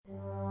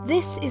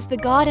This is the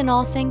God in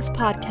All Things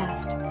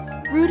podcast,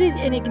 rooted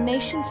in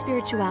Ignatian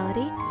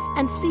spirituality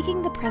and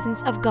seeking the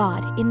presence of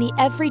God in the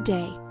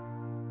everyday.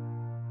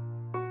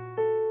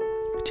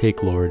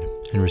 Take, Lord,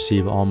 and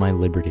receive all my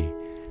liberty,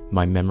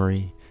 my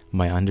memory,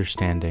 my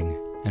understanding,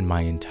 and my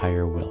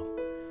entire will,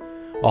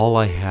 all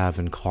I have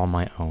and call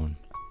my own.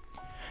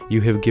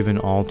 You have given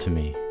all to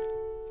me.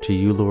 To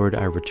you, Lord,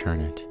 I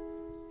return it.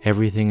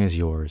 Everything is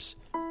yours.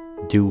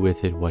 Do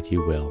with it what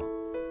you will.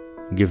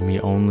 Give me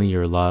only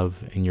your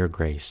love and your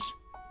grace.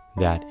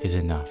 That is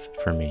enough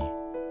for me.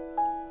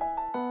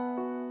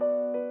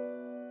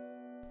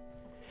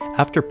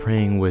 After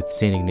praying with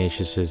St.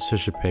 Ignatius's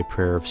Suscipe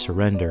prayer of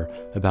surrender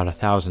about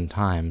 1,000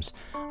 times,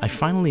 I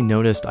finally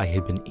noticed I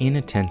had been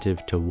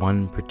inattentive to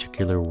one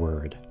particular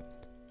word: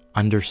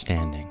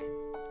 understanding.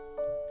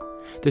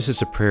 This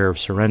is a prayer of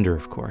surrender,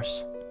 of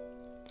course.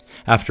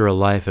 After a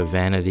life of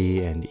vanity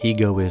and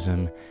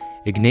egoism,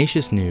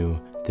 Ignatius knew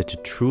that to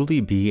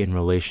truly be in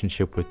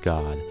relationship with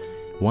God,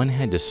 one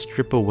had to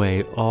strip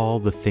away all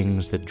the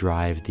things that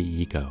drive the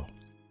ego: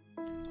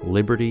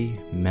 liberty,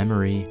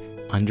 memory,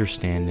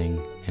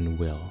 understanding, and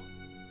will.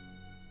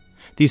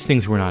 These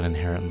things were not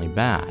inherently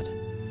bad.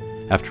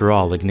 After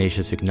all,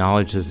 Ignatius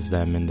acknowledges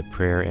them in the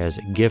prayer as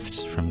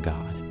gifts from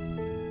God.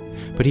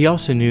 But he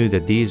also knew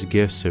that these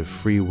gifts of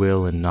free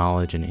will and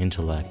knowledge and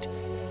intellect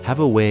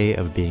have a way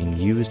of being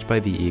used by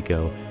the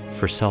ego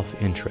for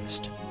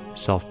self-interest,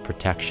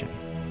 self-protection.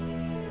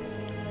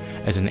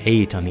 As an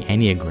 8 on the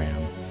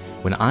Enneagram,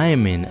 when I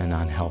am in an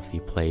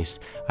unhealthy place,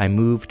 I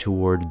move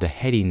toward the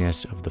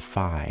headiness of the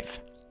 5.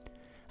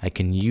 I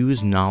can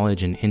use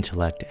knowledge and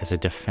intellect as a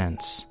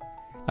defense.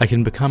 I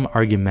can become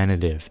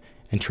argumentative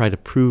and try to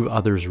prove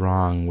others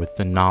wrong with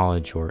the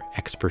knowledge or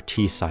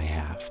expertise I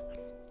have.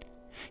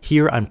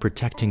 Here I'm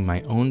protecting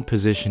my own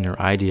position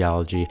or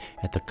ideology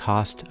at the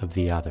cost of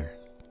the other.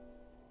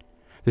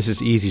 This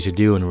is easy to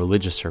do in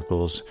religious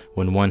circles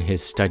when one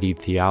has studied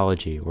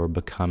theology or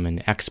become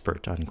an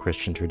expert on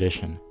Christian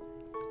tradition.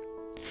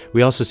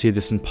 We also see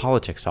this in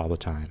politics all the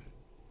time.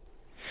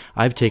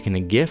 I've taken a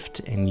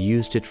gift and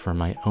used it for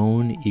my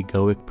own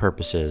egoic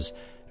purposes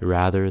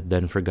rather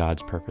than for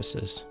God's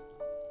purposes.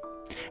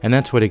 And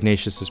that's what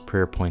Ignatius's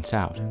prayer points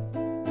out.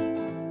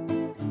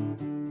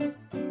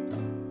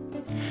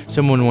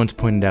 Someone once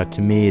pointed out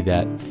to me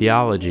that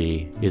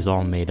theology is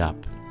all made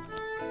up.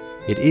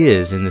 It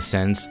is in the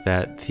sense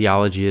that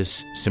theology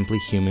is simply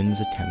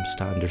humans' attempts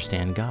to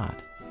understand God.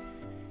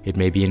 It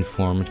may be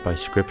informed by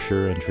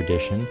scripture and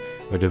tradition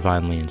or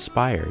divinely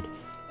inspired,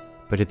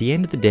 but at the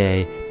end of the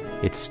day,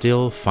 it's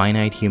still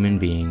finite human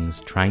beings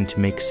trying to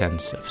make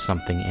sense of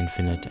something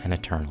infinite and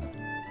eternal.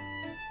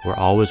 We're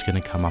always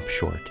going to come up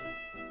short.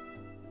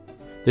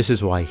 This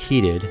is why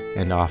heated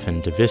and often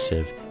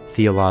divisive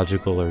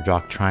theological or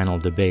doctrinal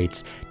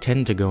debates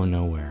tend to go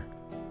nowhere.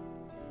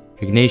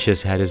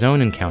 Ignatius had his own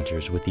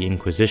encounters with the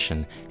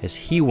Inquisition as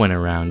he went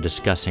around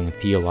discussing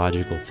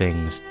theological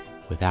things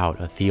without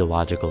a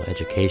theological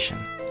education.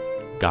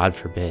 God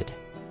forbid.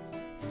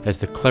 As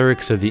the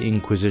clerics of the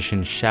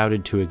Inquisition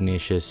shouted to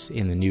Ignatius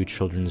in the new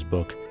children's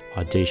book,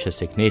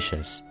 Audacious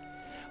Ignatius,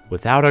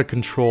 "Without our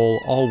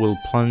control, all will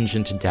plunge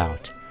into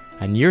doubt,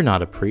 and you're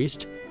not a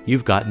priest,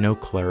 you've got no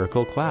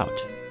clerical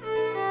clout."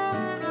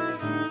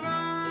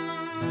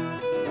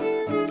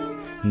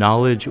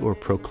 Knowledge or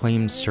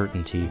proclaimed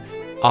certainty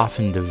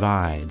often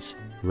divides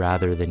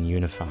rather than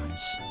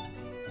unifies.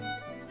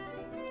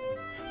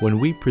 When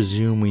we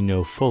presume we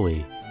know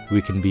fully,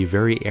 we can be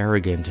very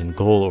arrogant and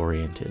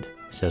goal-oriented,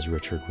 says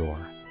Richard Rohr.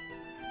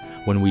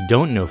 When we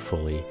don't know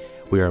fully,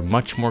 we are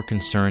much more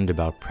concerned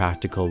about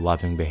practical,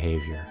 loving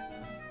behavior.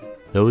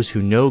 Those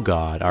who know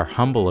God are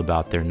humble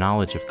about their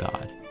knowledge of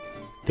God.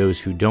 Those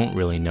who don't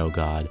really know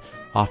God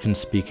often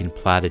speak in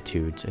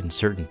platitudes and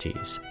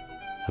certainties,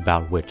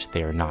 about which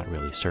they are not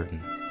really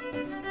certain.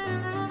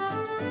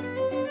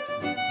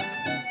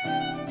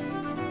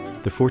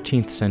 The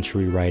 14th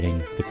century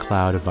writing, The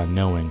Cloud of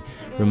Unknowing,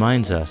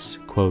 reminds us,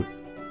 quote,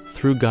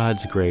 "Through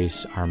God's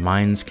grace, our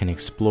minds can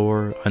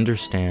explore,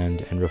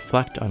 understand, and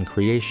reflect on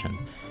creation,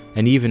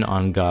 and even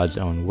on God's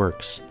own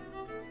works.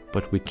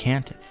 But we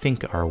can't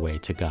think our way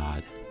to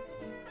God."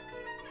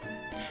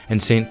 And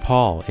St.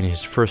 Paul, in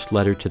his first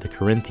letter to the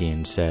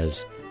Corinthians,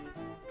 says,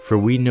 "For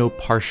we know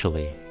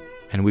partially,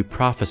 and we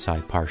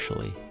prophesy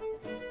partially,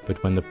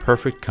 but when the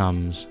perfect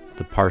comes,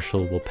 the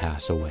partial will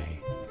pass away."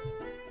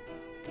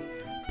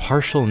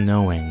 Partial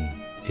knowing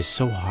is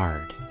so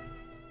hard.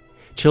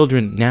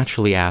 Children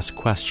naturally ask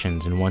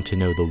questions and want to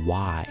know the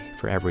why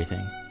for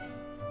everything.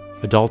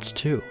 Adults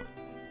too.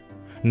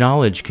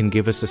 Knowledge can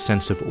give us a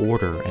sense of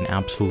order and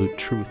absolute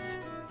truth.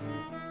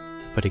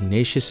 But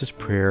Ignatius's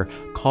prayer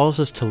calls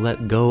us to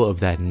let go of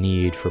that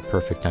need for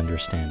perfect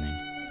understanding.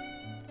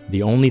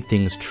 The only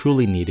things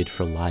truly needed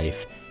for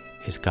life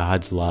is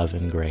God's love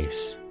and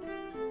grace.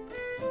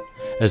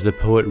 As the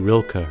poet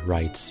Rilke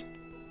writes,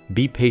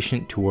 "Be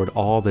patient toward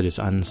all that is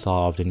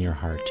unsolved in your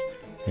heart,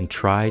 and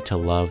try to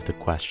love the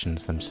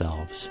questions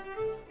themselves."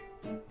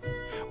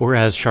 Or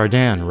as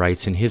Chardin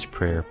writes in his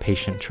prayer,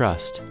 Patient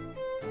Trust,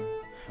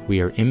 We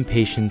are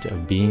impatient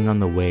of being on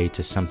the way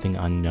to something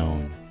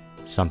unknown,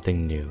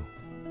 something new.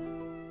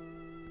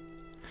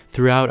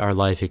 Throughout our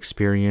life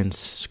experience,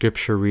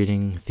 scripture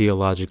reading,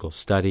 theological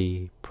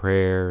study,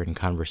 prayer, and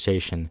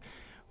conversation,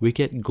 we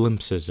get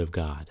glimpses of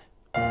God.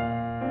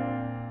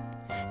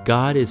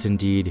 God is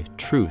indeed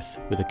truth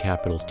with a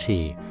capital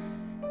T,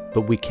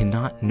 but we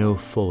cannot know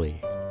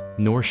fully,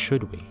 nor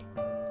should we.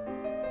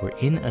 We're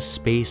in a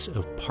space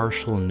of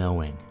partial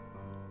knowing.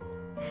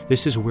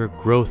 This is where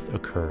growth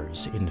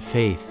occurs in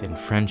faith and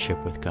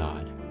friendship with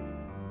God.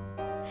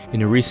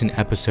 In a recent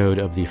episode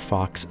of the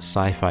Fox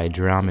sci-fi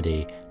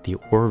dramedy, The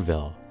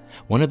Orville,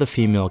 one of the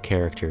female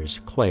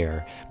characters,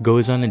 Claire,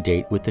 goes on a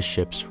date with the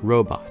ship's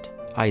robot,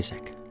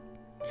 Isaac.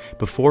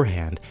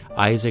 Beforehand,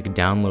 Isaac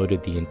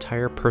downloaded the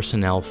entire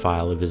personnel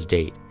file of his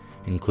date,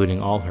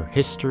 including all her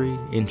history,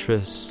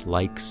 interests,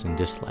 likes, and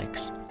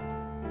dislikes.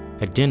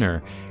 At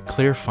dinner,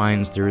 Claire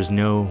finds there is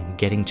no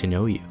getting to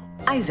know you.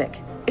 Isaac,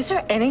 is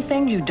there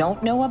anything you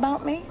don't know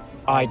about me?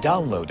 I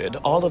downloaded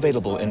all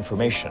available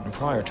information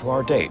prior to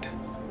our date.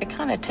 It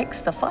kind of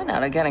takes the fun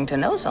out of getting to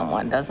know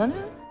someone, doesn't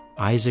it?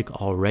 Isaac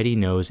already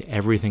knows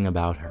everything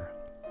about her.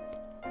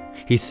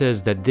 He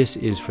says that this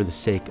is for the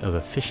sake of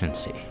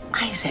efficiency.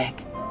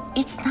 Isaac,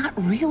 it's not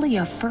really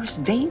a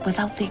first date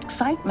without the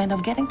excitement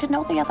of getting to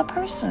know the other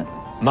person.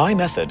 My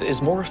method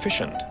is more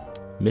efficient.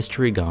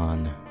 Mystery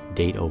gone,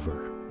 date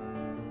over.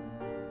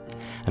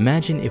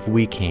 Imagine if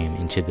we came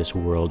into this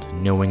world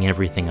knowing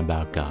everything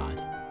about God.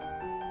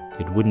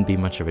 It wouldn't be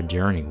much of a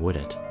journey, would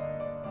it?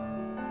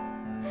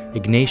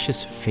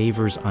 Ignatius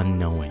favors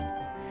unknowing,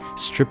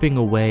 stripping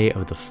away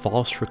of the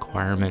false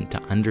requirement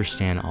to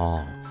understand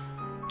all,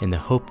 in the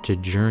hope to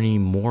journey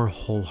more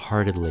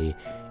wholeheartedly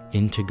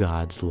into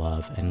God's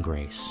love and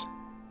grace.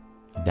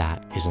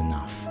 That is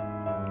enough.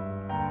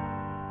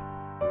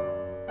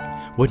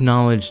 What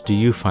knowledge do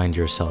you find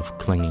yourself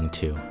clinging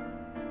to?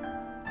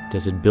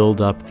 Does it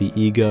build up the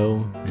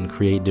ego and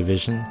create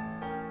division?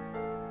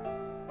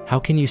 How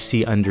can you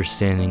see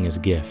understanding as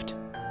gift,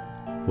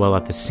 while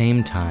at the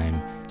same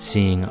time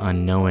seeing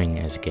unknowing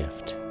as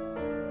gift?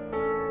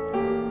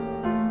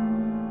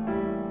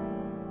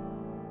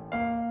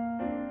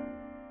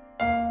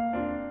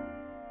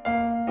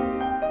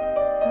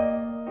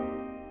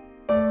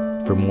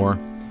 For more,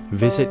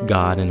 visit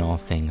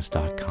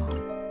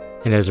godinallthings.com.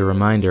 And as a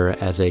reminder,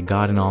 as a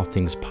God in All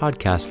Things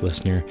podcast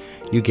listener,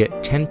 you get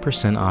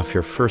 10% off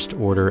your first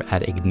order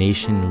at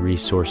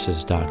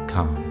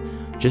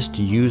ignatianresources.com. Just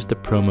use the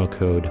promo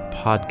code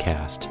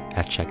PODCAST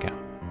at checkout.